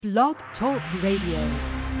Blog Talk Radio.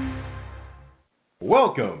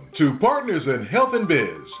 Welcome to Partners in Health and Biz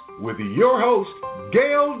with your host,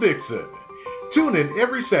 Gail Dixon. Tune in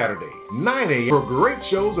every Saturday, 9 a.m. for great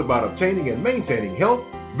shows about obtaining and maintaining health,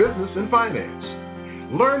 business, and finance.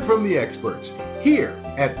 Learn from the experts here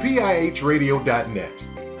at pihradio.net.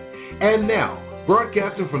 And now,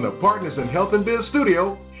 broadcasting from the Partners in Health and Biz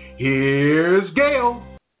studio, here's Gail.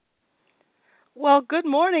 Well, good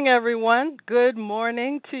morning, everyone. Good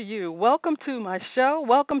morning to you. Welcome to my show.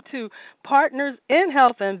 Welcome to Partners in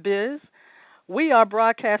Health and Biz. We are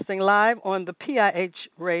broadcasting live on the PIH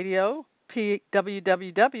Radio,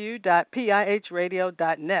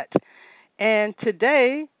 www.pihradio.net. And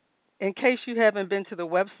today, in case you haven't been to the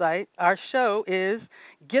website, our show is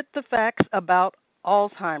Get the Facts About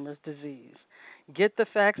Alzheimer's Disease. Get the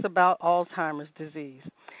Facts About Alzheimer's Disease.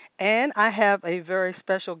 And I have a very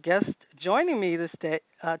special guest joining me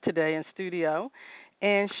today in studio,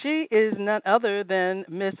 and she is none other than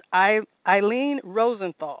Miss Ilene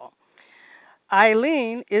Rosenthal.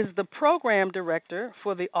 Ilene is the program director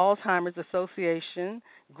for the Alzheimer's Association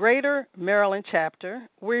Greater Maryland chapter,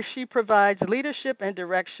 where she provides leadership and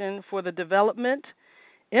direction for the development,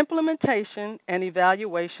 implementation, and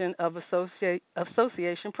evaluation of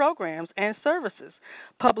association programs and services,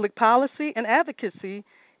 public policy, and advocacy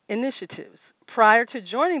initiatives. Prior to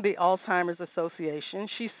joining the Alzheimer's Association,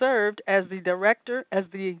 she served as the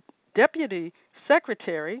deputy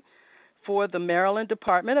secretary for the Maryland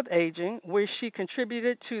Department of Aging, where she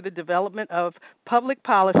contributed to the development of public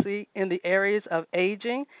policy in the areas of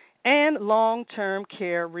aging and long-term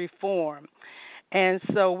care reform. And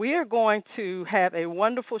so we are going to have a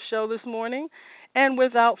wonderful show this morning. And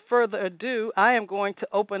without further ado, I am going to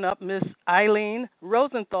open up Miss Ilene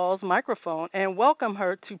Rosenthal's microphone and welcome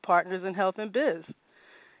her to Partners in Health and Biz.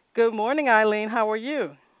 Good morning, Ilene. How are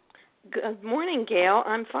you? Good morning, Gail.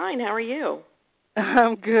 I'm fine. How are you?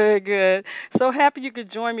 I'm good. So happy you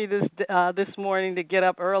could join me this morning to get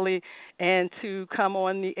up early and to come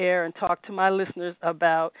on the air and talk to my listeners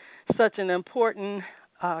about such an important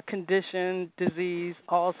condition, disease,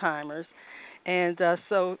 Alzheimer's. And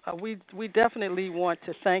so we definitely want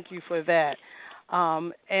to thank you for that.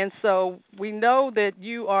 And so we know that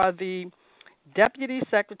you are the Deputy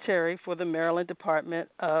Secretary for the Maryland Department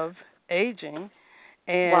of Aging.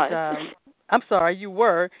 And I'm sorry, you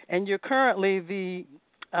were, and you're currently the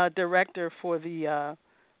director for the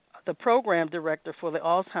program director for the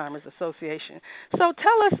Alzheimer's Association. So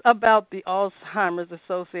tell us about the Alzheimer's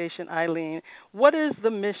Association, Ilene. What is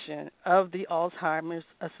the mission of the Alzheimer's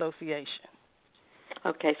Association?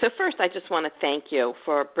 Okay, so first I just want to thank you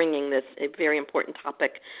for bringing this a very important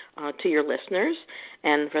topic to your listeners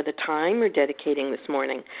and for the time you're dedicating this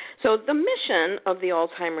morning. So the mission of the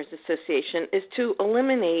Alzheimer's Association is to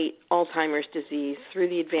eliminate Alzheimer's disease through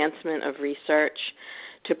the advancement of research,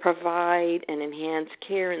 to provide and enhance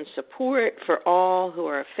care and support for all who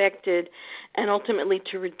are affected, and ultimately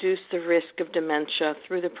to reduce the risk of dementia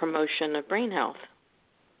through the promotion of brain health.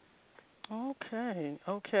 Okay,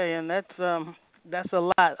 and that's a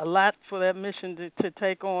lot for that mission to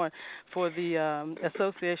take on, for the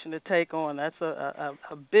association to take on. That's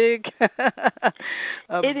a big,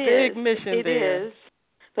 big mission. It is.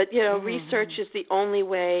 But, research is the only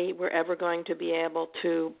way we're ever going to be able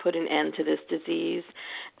to put an end to this disease.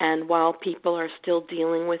 And while people are still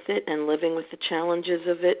dealing with it and living with the challenges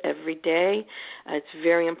of it every day, it's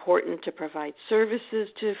very important to provide services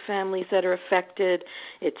to families that are affected.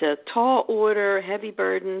 It's a tall order, heavy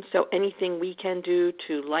burden, so anything we can do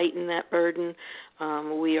to lighten that burden,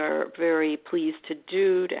 we are very pleased to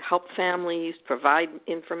do to help families, provide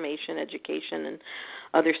information, education, and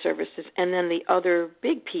other services. And then the other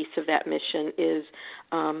big piece of that mission is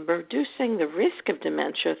reducing the risk of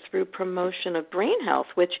dementia through promotion of brain health,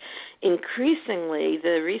 which increasingly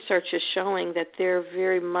the research is showing that there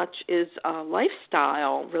very much is a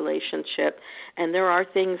lifestyle relationship, and there are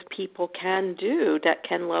things people can do that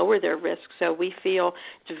can lower their risk. So we feel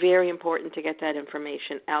it's very important to get that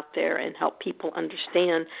information out there and help people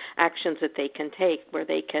understand actions that they can take where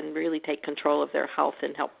they can really take control of their health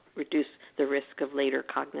and help reduce the risk of later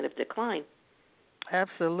cognitive decline.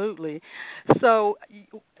 Absolutely. So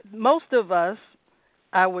most of us,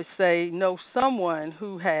 I would say, know someone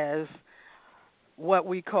who has what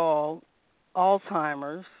we call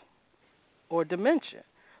Alzheimer's or dementia.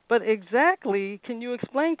 But exactly, can you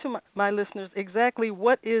explain to my listeners exactly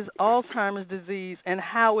what is Alzheimer's disease and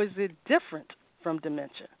how is it different from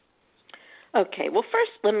dementia? Okay, well,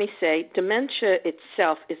 first let me say dementia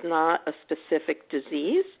itself is not a specific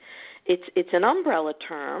disease. It's an umbrella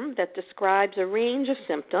term that describes a range of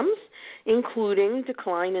symptoms, including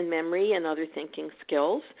decline in memory and other thinking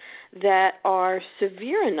skills, that are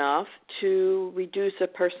severe enough to reduce a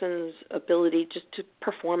person's ability just to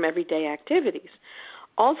perform everyday activities.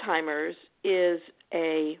 Alzheimer's is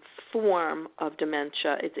a form of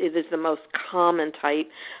dementia. It is the most common type.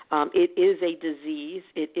 It is a disease.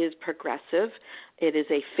 It is progressive. It is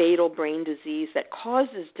a fatal brain disease that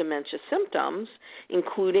causes dementia symptoms,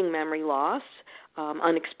 including memory loss,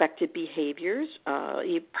 unexpected behaviors,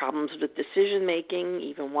 problems with decision-making,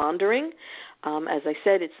 even wandering. As I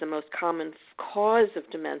said, it's the most common cause of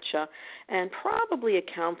dementia and probably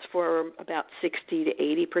accounts for about 60 to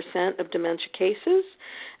 80% of dementia cases.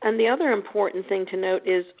 And the other important thing to note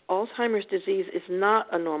is Alzheimer's disease is not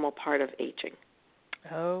a normal part of aging.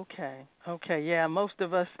 Okay. Yeah, most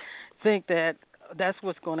of us think that that's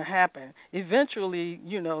what's going to happen. Eventually,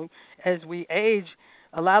 as we age,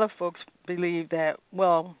 a lot of folks believe that,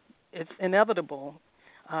 well, it's inevitable.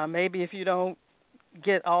 Maybe if you don't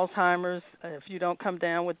get Alzheimer's, if you don't come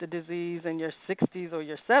down with the disease in your 60s or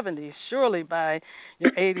your 70s, surely by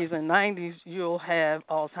your 80s and 90s you'll have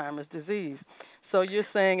Alzheimer's disease. So you're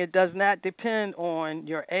saying it does not depend on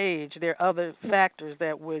your age. There are other factors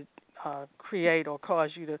that would create or cause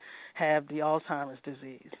you to have the Alzheimer's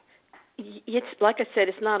disease. It's like I said,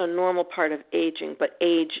 it's not a normal part of aging, but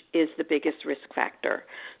age is the biggest risk factor.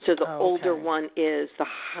 So the older one is, the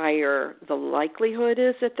higher the likelihood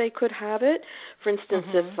is that they could have it. For instance,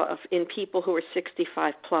 if in people who are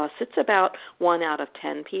 65 plus, it's about 1 out of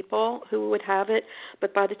 10 people who would have it.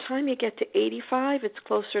 But by the time you get to 85, it's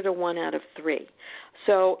closer to 1 out of 3.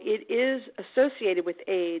 So it is associated with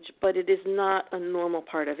age, but it is not a normal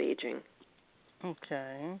part of aging.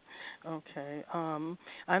 Okay.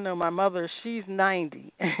 I know my mother, she's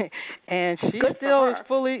 90, and she's still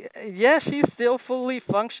she's still fully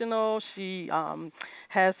functional. She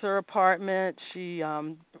has her apartment. She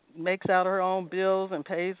makes out her own bills and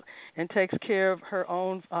pays and takes care of her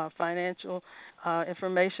own financial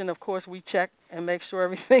information. Of course, we check and make sure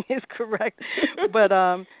everything is correct. But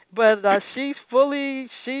she's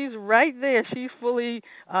right there. She's fully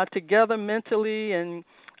together mentally, and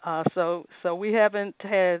so we haven't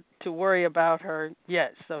had to worry about her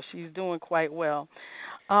yet. So she's doing quite well.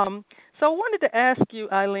 So I wanted to ask you,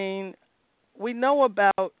 Ilene, we know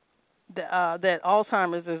about that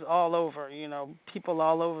Alzheimer's is all over. People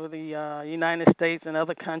all over the United States and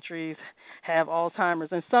other countries have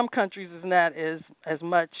Alzheimer's. In some countries it's not as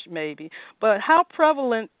much maybe. But how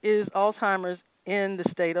prevalent is Alzheimer's in the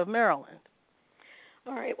state of Maryland?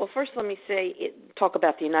 All right. Well, first let me talk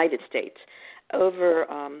about the United States.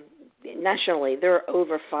 Nationally, there are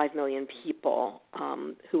over 5 million people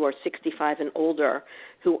who are 65 and older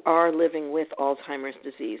who are living with Alzheimer's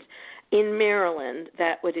disease. In Maryland,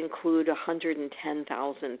 that would include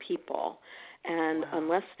 110,000 people. And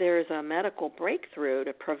unless there's a medical breakthrough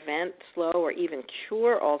to prevent, slow, or even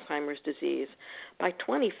cure Alzheimer's disease, by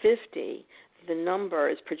 2050, the number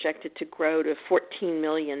is projected to grow to 14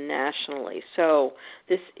 million nationally. So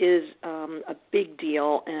this is a big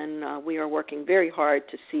deal, and we are working very hard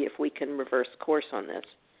to see if we can reverse course on this.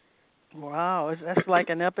 Wow, that's like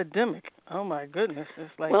an epidemic. Oh, my goodness.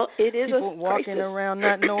 It's like it is people a walking around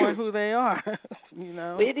not knowing who they are,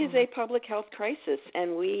 It is a public health crisis,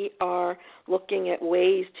 and we are looking at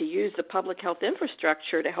ways to use the public health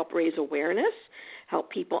infrastructure to help raise awareness, help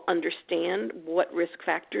people understand what risk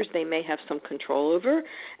factors they may have some control over,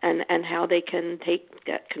 and how they can take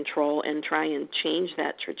that control and try and change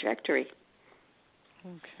that trajectory.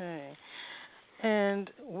 Okay. And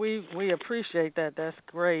we appreciate that. That's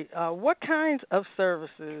great. What kinds of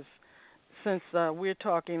services, since we're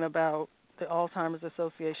talking about the Alzheimer's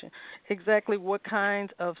Association, exactly what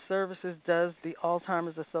kinds of services does the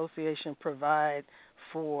Alzheimer's Association provide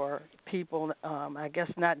for people, I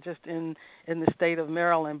guess not just in the state of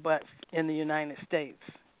Maryland, but in the United States?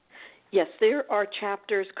 Yes, there are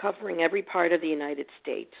chapters covering every part of the United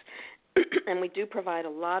States, and we do provide a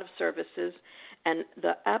lot of services. And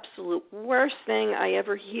the absolute worst thing I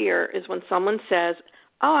ever hear is when someone says,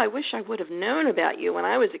 "Oh, I wish I would have known about you when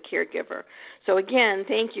I was a caregiver." So again,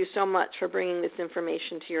 thank you so much for bringing this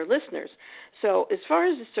information to your listeners. So as far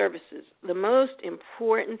as the services, the most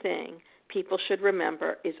important thing people should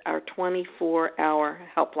remember is our 24-hour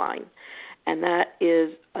helpline. And that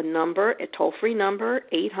is a toll-free number,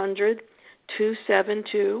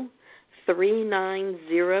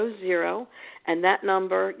 800-272-3900. And that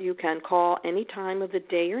number you can call any time of the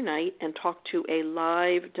day or night and talk to a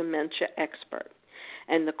live dementia expert.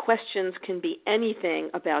 And the questions can be anything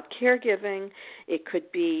about caregiving. It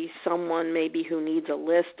could be someone maybe who needs a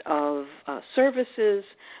list of services,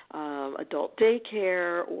 adult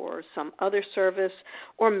daycare or some other service,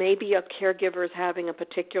 or maybe a caregiver is having a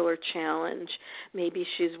particular challenge. Maybe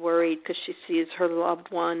she's worried because she sees her loved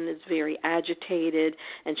one is very agitated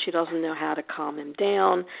and she doesn't know how to calm him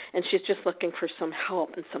down, and she's just looking for some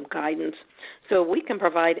help and some guidance. So we can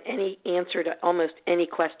provide any answer to almost any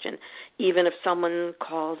question, even if someone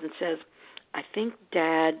calls and says, I think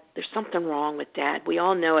Dad, there's something wrong with Dad. We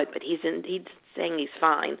all know it, but he's saying he's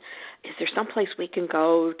fine. Is there someplace we can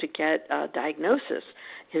go to get a diagnosis?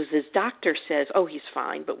 His doctor says, oh, he's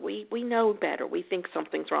fine, but we know better. We think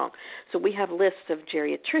something's wrong. So we have lists of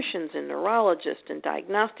geriatricians and neurologists and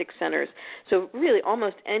diagnostic centers. So really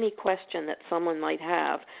almost any question that someone might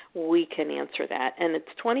have, we can answer that. And it's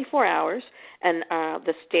 24 hours, and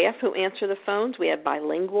the staff who answer the phones, we have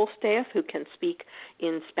bilingual staff who can speak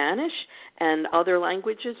in Spanish, and other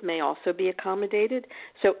languages may also be accommodated.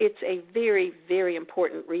 So it's a very, very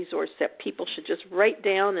important resource that people should just write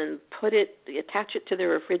down and attach it to their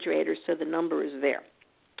refrigerator so the number is there.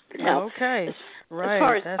 Now, okay, right. As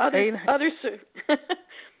far as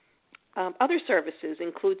other services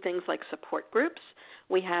include things like support groups.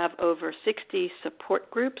 We have over 60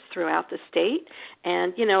 support groups throughout the state.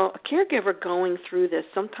 And, a caregiver going through this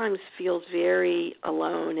sometimes feels very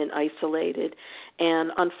alone and isolated.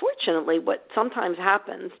 And unfortunately, what sometimes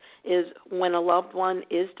happens is when a loved one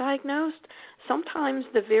is diagnosed, sometimes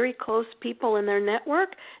the very close people in their network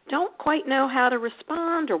don't quite know how to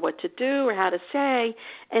respond or what to do or how to say,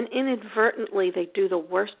 and inadvertently they do the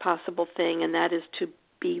worst possible thing, and that is to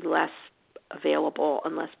be less available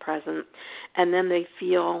and less present, and then they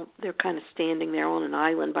feel they're kind of standing there on an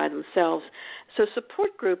island by themselves. So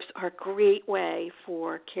support groups are a great way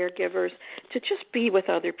for caregivers to just be with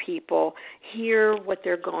other people, hear what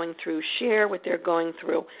they're going through, share what they're going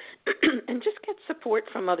through, and just get support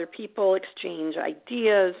from other people, exchange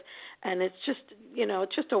ideas, and it's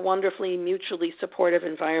just a wonderfully mutually supportive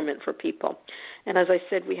environment for people. And as I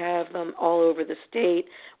said, we have them all over the state.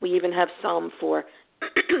 We even have some for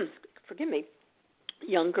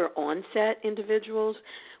younger onset individuals.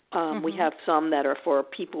 We have some that are for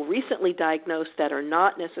people recently diagnosed that are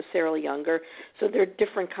not necessarily younger. So there are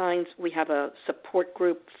different kinds. We have a support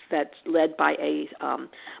group that's led by a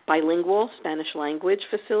bilingual Spanish language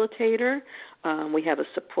facilitator. We have a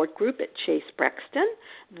support group at Chase Brexton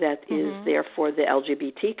that is there for the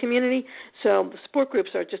LGBT community. So the support groups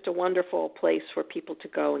are just a wonderful place for people to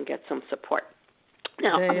go and get some support.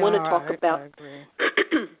 Now, I want to talk about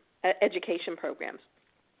education programs.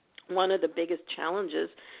 One of the biggest challenges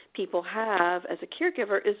people have as a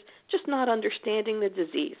caregiver is just not understanding the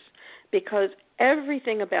disease, because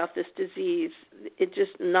everything about this disease, it's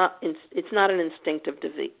not an instinctive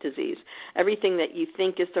disease. Everything that you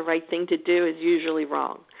think is the right thing to do is usually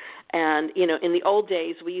wrong. And, in the old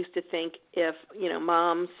days, we used to think if,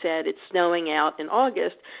 Mom said it's snowing out in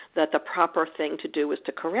August, that the proper thing to do was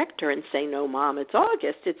to correct her and say, no, Mom, it's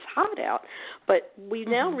August, it's hot out. But we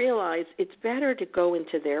now realize it's better to go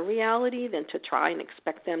into their reality than to try and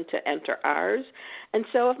expect them to enter ours. And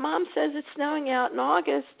so if Mom says it's snowing out in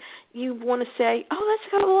August, you want to say, oh,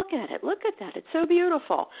 let's go look at it. Look at that. It's so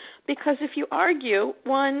beautiful. Because if you argue,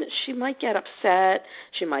 one, she might get upset,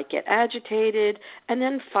 she might get agitated, and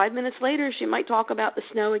then 5 minutes later she might talk about the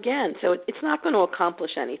snow again. So it's not going to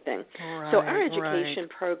accomplish anything. So our education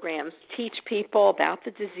programs teach people about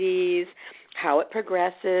the disease, how it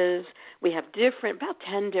progresses. We have about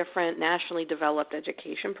 10 different nationally developed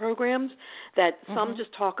education programs that some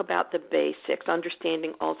just talk about the basics,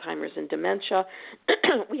 understanding Alzheimer's and dementia.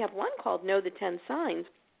 We have one called Know the 10 Signs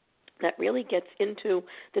that really gets into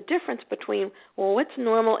the difference between, what's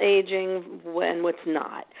normal aging and what's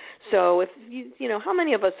not. So if how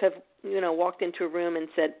many of us have, walked into a room and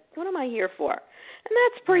said, what am I here for? And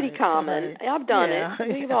that's pretty common. Right. I've done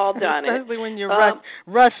it. We've all done it. Especially when you're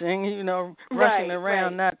rushing, rushing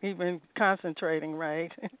around, not even concentrating,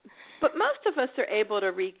 right? But most of us are able to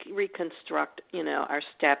reconstruct, our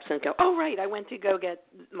steps and go, oh, right, I went to go get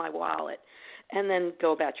my wallet, and then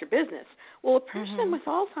go about your business. Well, a person with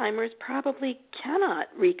Alzheimer's probably cannot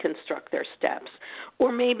reconstruct their steps.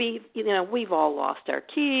 Or maybe, we've all lost our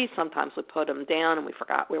keys. Sometimes we put them down and we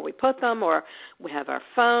forgot where we put them, or we have our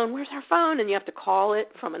phone. Where's our phone? And you have to call it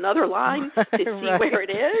from another line to see where it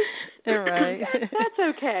is. Right.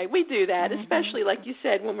 That's okay. We do that, especially, like you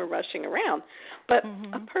said, when we're rushing around. But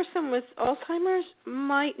a person with Alzheimer's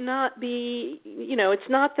might not be, it's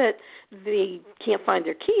not that they can't find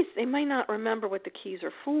their keys. They might not remember what the keys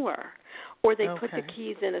are for. Or they put the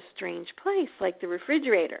keys in a strange place, like the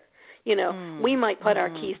refrigerator. We might put our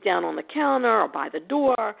keys down on the counter or by the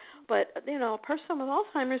door, but, a person with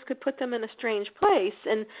Alzheimer's could put them in a strange place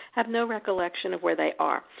and have no recollection of where they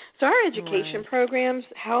are. So our education programs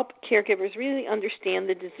help caregivers really understand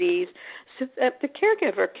the disease so that the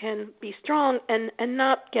caregiver can be strong and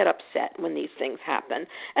not get upset when these things happen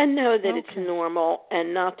and know that it's normal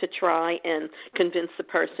and not to try and convince the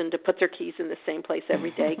person to put their keys in the same place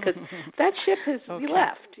every day because that ship has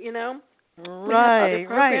left, Right.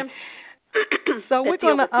 So we're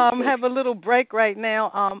going to have a little break right now.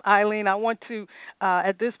 Ilene, I want to,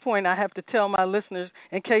 at this point, I have to tell my listeners,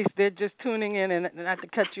 in case they're just tuning in, and not to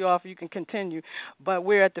cut you off, you can continue, but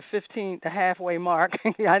we're at the halfway mark.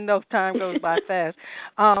 I know time goes by fast.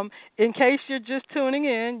 In case you're just tuning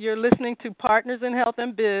in, you're listening to Partners in Health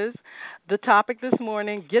and Biz. The topic this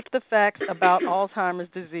morning, get the facts about Alzheimer's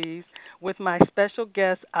disease, with my special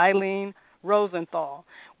guest, Ilene Rosenthal.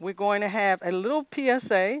 We're going to have a little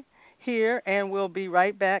PSA here, and we'll be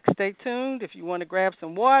right back. Stay tuned. If you want to grab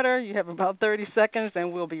some water, you have about 30 seconds,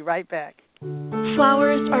 and we'll be right back.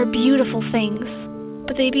 Flowers are beautiful things,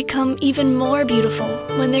 but they become even more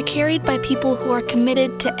beautiful when they're carried by people who are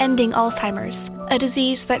committed to ending Alzheimer's, a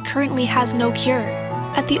disease that currently has no cure.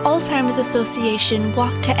 At the Alzheimer's Association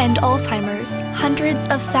Walk to End Alzheimer's, hundreds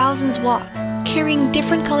of thousands walk, carrying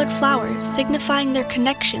different colored flowers signifying their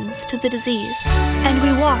connections to the disease. And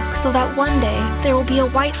we walk so that one day there will be a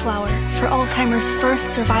white flower for Alzheimer's first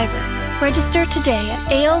survivor. Register today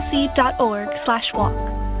at alz.org/walk.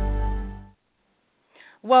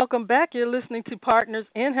 Welcome back. You're listening to Partners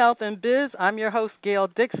in Health and Biz. I'm your host, Gail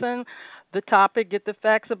Dixon. The topic, get the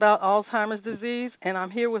facts about Alzheimer's disease. And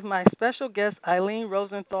I'm here with my special guest, Ilene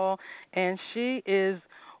Rosenthal, and she is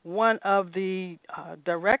one of the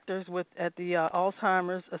directors at the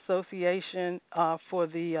Alzheimer's Association for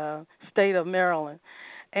the state of Maryland.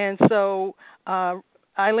 And so,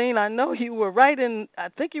 Ilene, I know you were I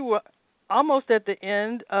think you were almost at the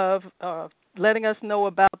end of letting us know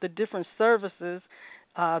about the different services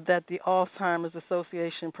that the Alzheimer's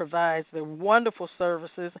Association provides, the wonderful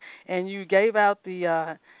services, and you gave out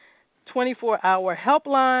the 24-hour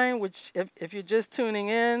helpline, which if you're just tuning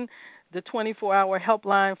in, the 24-hour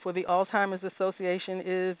helpline for the Alzheimer's Association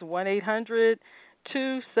is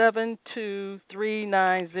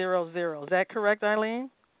 1-800-272-3900. Is that correct, Ilene?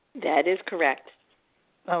 That is correct.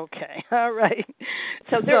 Okay, all right.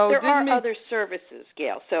 So there are other services,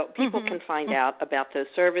 Gail, so people can find out about those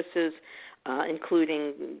services,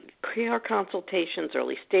 including care consultations,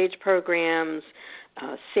 early stage programs,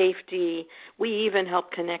 safety. We even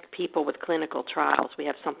help connect people with clinical trials. We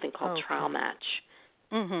have something called Trial Match.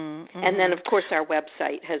 And then, of course, our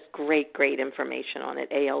website has great information on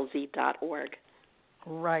it, alz.org.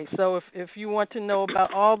 Right. So if you want to know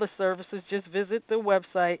about all the services, just visit the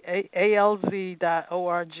website,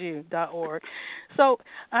 alz.org. So,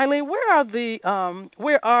 Ilene,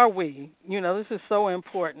 where are we? This is so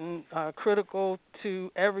important, critical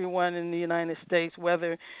to everyone in the United States,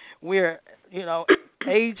 whether we're,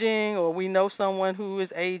 aging or we know someone who is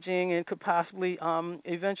aging and could possibly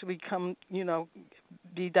eventually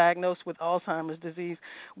be diagnosed with Alzheimer's disease.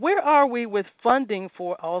 Where are we with funding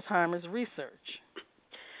for Alzheimer's research?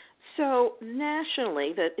 So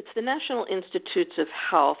nationally, it's the National Institutes of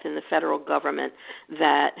Health in the federal government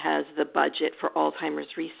that has the budget for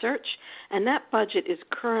Alzheimer's research, and that budget is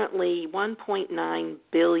currently $1.9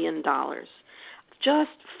 billion.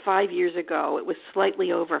 Just 5 years ago, it was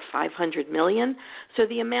slightly over $500 million, so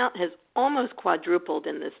the amount has almost quadrupled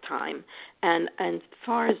in this time. And as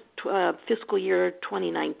far as fiscal year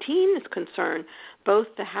 2019 is concerned, both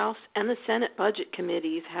the House and the Senate budget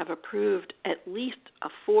committees have approved at least a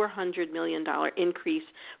 $400 million increase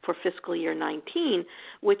for fiscal year 19,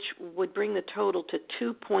 which would bring the total to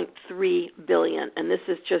 $2.3 billion. And this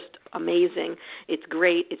is just amazing. It's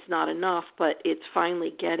great. It's not enough, but it's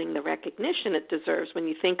finally getting the recognition it deserves. When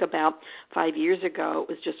you think about 5 years ago,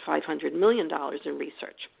 it was just $500 million in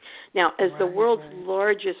research. Now, as the world's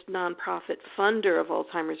largest nonprofit funder of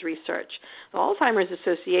Alzheimer's research, the Alzheimer's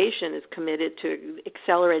Association is committed to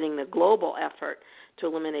accelerating the global effort to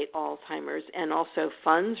eliminate Alzheimer's and also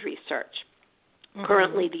funds research.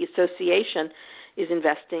 Currently, the association is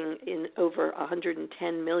investing in over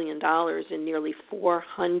 $110 million in nearly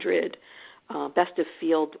 400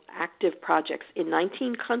 best-of-field active projects in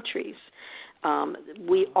 19 countries.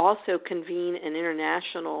 We also convene an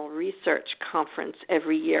international research conference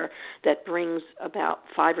every year that brings about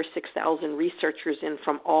 5,000 or 6,000 researchers in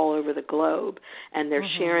from all over the globe, and they're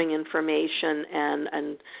sharing information.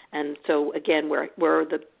 And so again, we're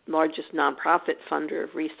the largest nonprofit funder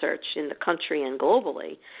of research in the country and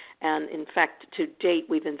globally, And in fact, to date,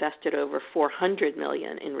 we've invested over $400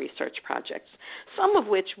 million in research projects, some of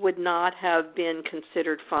which would not have been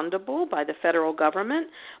considered fundable by the federal government,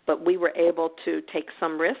 but we were able to take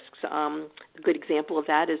some risks. A good example of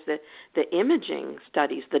that is the imaging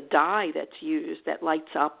studies, the dye that's used that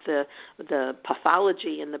lights up the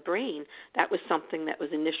pathology in the brain. That was something that was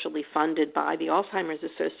initially funded by the Alzheimer's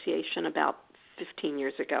Association about 15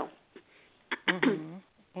 years ago. Mm-hmm.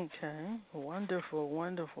 Okay,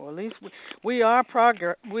 wonderful. At least we are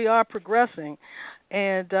progressing,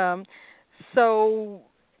 and so.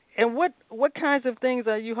 And what kinds of things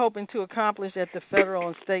are you hoping to accomplish at the federal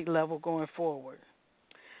and state level going forward?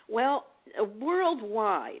 Well,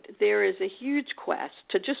 worldwide, there is a huge quest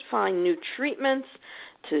to just find new treatments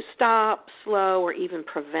to stop, slow, or even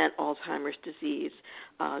prevent Alzheimer's disease.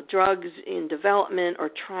 Drugs in development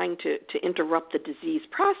are trying to interrupt the disease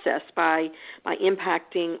process by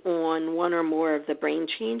impacting on one or more of the brain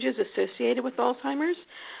changes associated with Alzheimer's.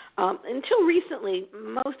 Until recently,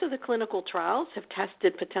 most of the clinical trials have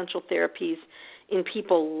tested potential therapies in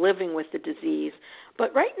people living with the disease.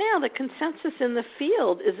 But right now, the consensus in the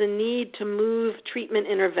field is a need to move treatment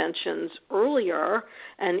interventions earlier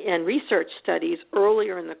and research studies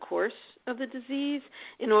earlier in the course of the disease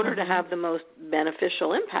in order to have the most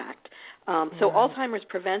beneficial impact. So Alzheimer's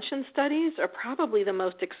prevention studies are probably the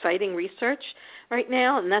most exciting research right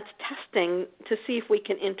now, and that's testing to see if we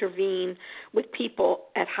can intervene with people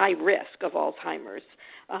at high risk of Alzheimer's.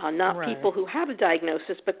 Not people who have a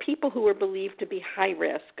diagnosis, but people who are believed to be high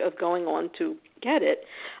risk of going on to get it,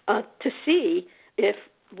 to see if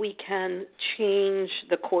we can change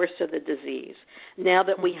the course of the disease. Now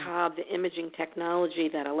that we have the imaging technology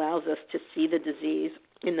that allows us to see the disease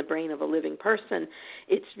in the brain of a living person,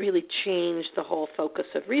 it's really changed the whole focus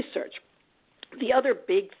of research. The other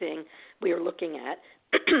big thing we are looking at,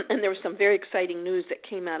 and there was some very exciting news that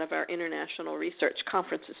came out of our international research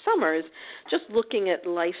conference this summer, is just looking at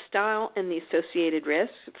lifestyle and the associated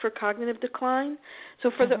risks for cognitive decline.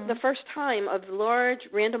 So for the first time, a large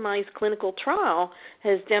randomized clinical trial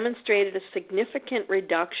has demonstrated a significant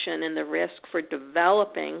reduction in the risk for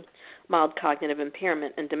developing mild cognitive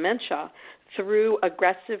impairment and dementia through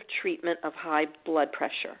aggressive treatment of high blood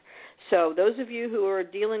pressure. So those of you who are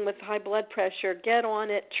dealing with high blood pressure, get on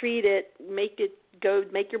it, treat it, make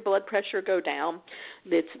your blood pressure go down.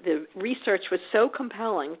 The research was so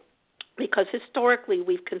compelling because historically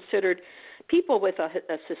we've considered people with a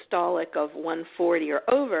systolic of 140 or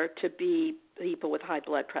over to be people with high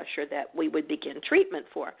blood pressure that we would begin treatment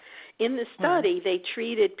for. In the study, they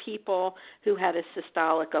treated people who had a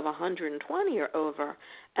systolic of 120 or over,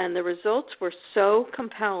 and the results were so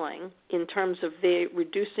compelling in terms of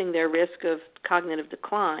reducing their risk of cognitive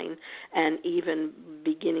decline and even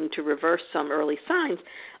beginning to reverse some early signs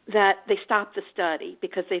that they stopped the study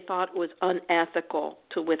because they thought it was unethical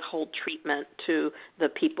to withhold treatment to the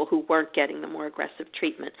people who weren't getting the more aggressive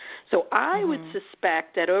treatment. So I would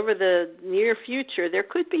suspect that over the near future, there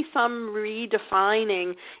could be some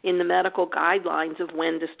redefining in the medical guidelines of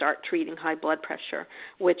when to start treating high blood pressure,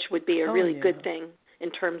 which would be a really good thing in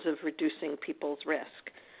terms of reducing people's risk.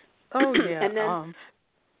 Oh, yeah. And then,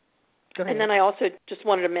 go ahead. And then I also just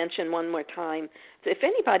wanted to mention one more time, that if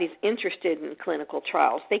anybody's interested in clinical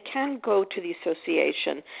trials, they can go to the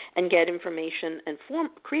association and get information and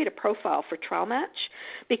create a profile for TrialMatch,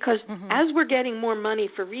 because as we're getting more money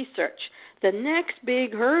for research, the next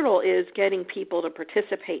big hurdle is getting people to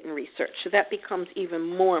participate in research. So that becomes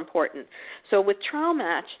even more important. So with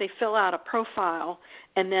TrialMatch, they fill out a profile,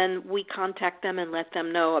 and then we contact them and let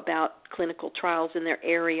them know about clinical trials in their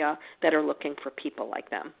area that are looking for people like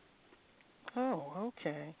them. Oh,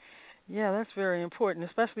 okay. Yeah, that's very important,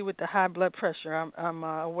 especially with the high blood pressure. I'm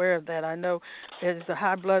aware of that. I know as the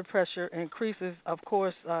high blood pressure increases, of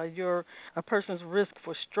course, a person's risk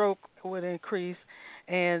for stroke would increase,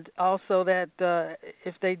 and also that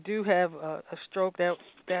if they do have a stroke,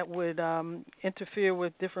 that would interfere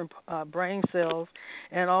with different brain cells,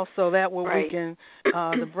 and also that will weaken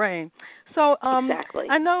the brain. So Exactly.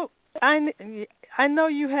 I know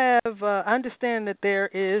you have, understand that there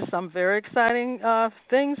is some very exciting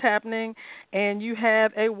things happening, and you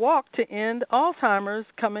have a walk to end Alzheimer's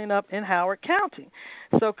coming up in Howard County.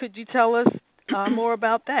 So could you tell us more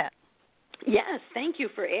about that? Yes, thank you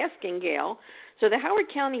for asking, Gail. So the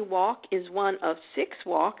Howard County Walk is one of 6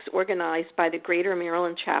 walks organized by the Greater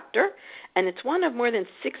Maryland chapter, and it's one of more than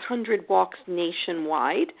 600 walks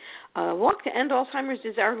nationwide. Walk to End Alzheimer's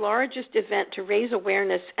is our largest event to raise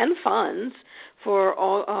awareness and funds for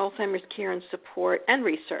Alzheimer's care and support and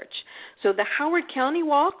research. So the Howard County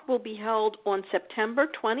Walk will be held on September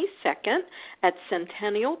 22nd at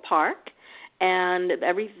Centennial Park. and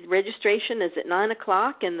every registration is at 9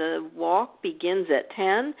 o'clock, and the walk begins at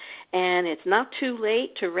 10, and it's not too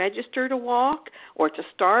late to register to walk or to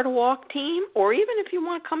start a walk team, or even if you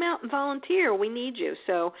want to come out and volunteer, we need you.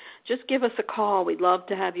 So just give us a call. We'd love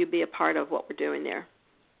to have you be a part of what we're doing there.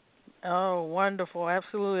 Oh, wonderful.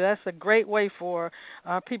 Absolutely. That's a great way for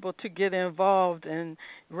people to get involved and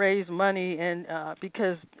raise money. And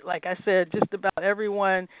because, like I said, just about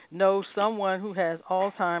everyone knows someone who has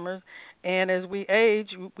Alzheimer's. And as we age,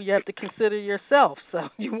 we have to consider yourself. So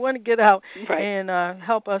you want to get out and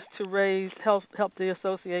help us to help the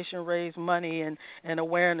association raise money and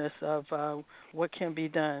awareness of what can be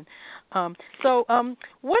done. So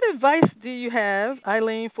what advice do you have,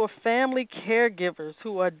 Ilene, for family caregivers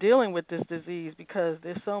who are dealing with this disease? Because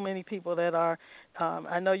there's so many people that are,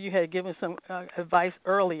 I know you had given some advice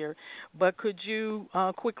earlier, but could you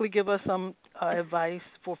quickly give us some advice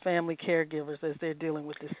for family caregivers as they're dealing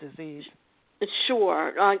with this disease?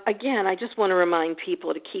 Sure. Again, I just want to remind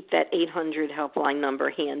people to keep that 800 helpline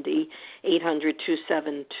number handy,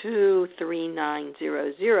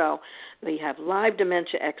 800-272-3900. We have live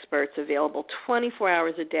dementia experts available 24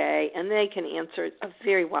 hours a day, and they can answer a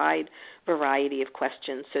very wide variety of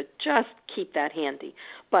questions. So just keep that handy.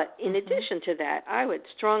 But in addition to that, I would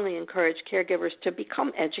strongly encourage caregivers to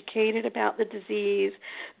become educated about the disease,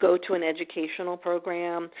 go to an educational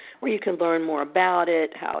program where you can learn more about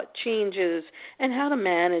it, how it changes, and how to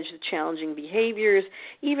manage the challenging behaviors,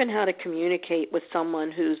 even how to communicate with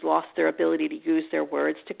someone who's lost their ability to use their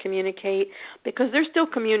words to communicate, because they're still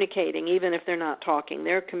communicating even if they're not talking.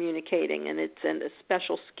 They're communicating, and it's a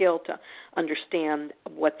special skill to understand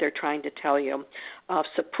what they're trying to tell you.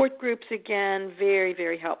 Support groups, again, very,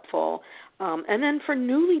 very helpful. And then for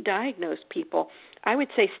newly diagnosed people, I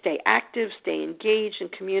would say stay active, stay engaged in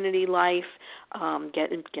community life,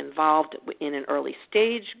 get involved in an early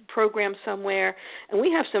stage program somewhere. And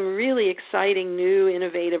we have some really exciting, new,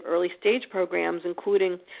 innovative early stage programs,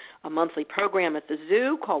 including a monthly program at the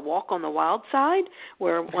zoo called Walk on the Wild Side,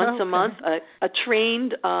 where once a month a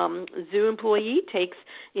trained zoo employee takes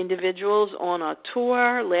individuals on a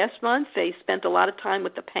tour. Last month they spent a lot of time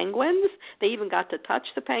with the penguins. They even got to touch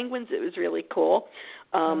the penguins. It was really cool.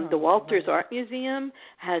 The Walters Art Museum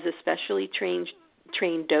has a specially trained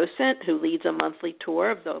docent who leads a monthly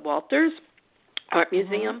tour of the Walters Art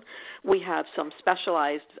Museum. We have some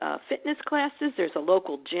specialized fitness classes. There's a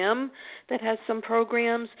local gym that has some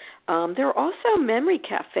programs. There are also memory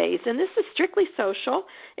cafes, and this is strictly social.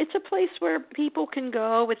 It's a place where people can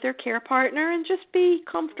go with their care partner and just be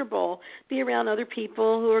comfortable, be around other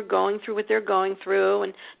people who are going through what they're going through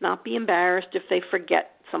and not be embarrassed if they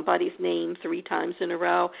forget somebody's name 3 times in a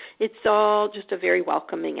row. It's all just a very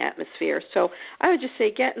welcoming atmosphere. So I would just say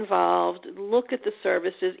get involved, look at the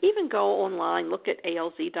services, even go online, look at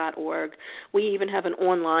alz.org. We even have an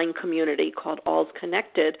online community called All's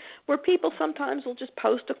Connected, where people sometimes will just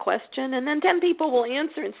post a question, and then 10 people will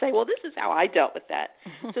answer and say, well, this is how I dealt with that.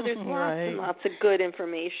 So there's lots and lots of good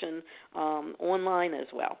information online as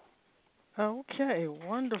well. Okay,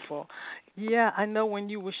 wonderful. Yeah, I know when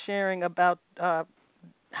you were sharing about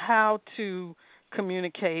how to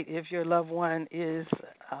communicate if your loved one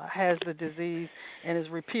has the disease and is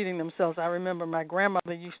repeating themselves. I remember my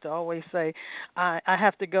grandmother used to always say, I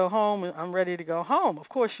have to go home and I'm ready to go home. Of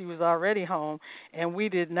course, she was already home, and we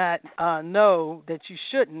did not know that you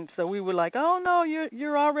shouldn't. So we were like, oh, no,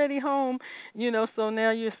 you're already home. So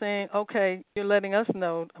now you're saying, okay, you're letting us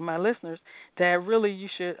know, my listeners, that really you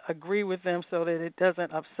should agree with them so that it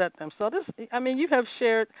doesn't upset them. So you have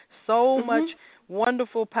shared so much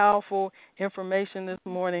wonderful, powerful information this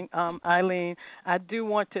morning, Ilene. I do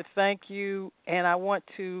want to thank you, and I want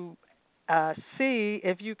to see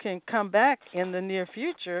if you can come back in the near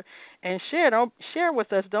future and share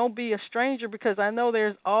with us. Don't be a stranger, because I know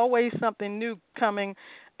there's always something new coming,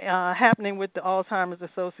 happening with the Alzheimer's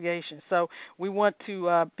Association. So we want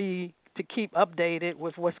to keep updated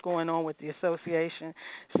with what's going on with the association.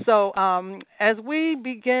 So as we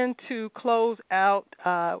begin to close out,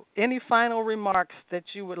 any final remarks that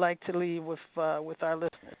you would like to leave with our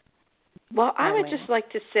listeners? Well, I would just like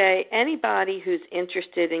to say anybody who's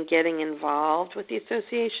interested in getting involved with the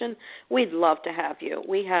association, we'd love to have you.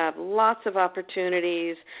 We have lots of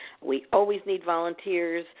opportunities. We always need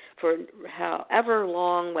volunteers for however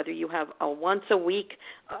long, whether you have a once-a-week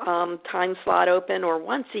time slot open or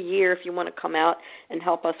once a year if you want to come out and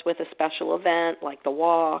help us with a special event like the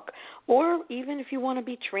walk, or even if you want to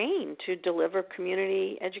be trained to deliver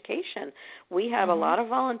community education. We have a lot of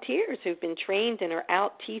volunteers who've been trained and are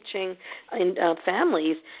out teaching in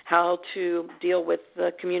families how to deal with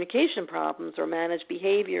the communication problems or manage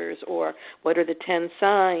behaviors, or what are the 10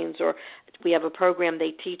 signs, or we have a program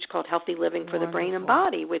they teach called Healthy Living for the Brain and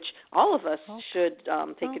Body, which all of us should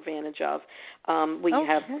take advantage of. We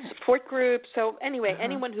have support groups. So anyway,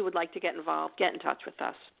 anyone who would like to get involved, get in touch with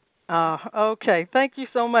us. Okay. Thank you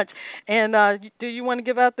so much. And do you want to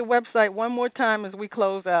give out the website one more time as we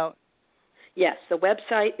close out? Yes, the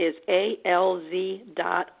website is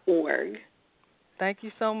alz.org. Thank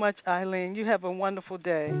you so much, Ilene. You have a wonderful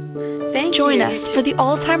day. Thank you. Join us for the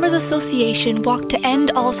Alzheimer's Association Walk to End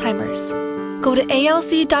Alzheimer's. Go to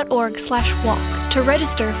alz.org/walk to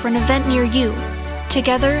register for an event near you.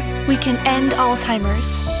 Together, we can end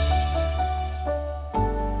Alzheimer's.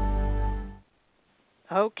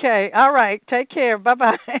 Okay. All right. Take care.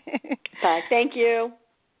 Bye-bye. Bye. Thank you.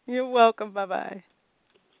 You're welcome. Bye-bye.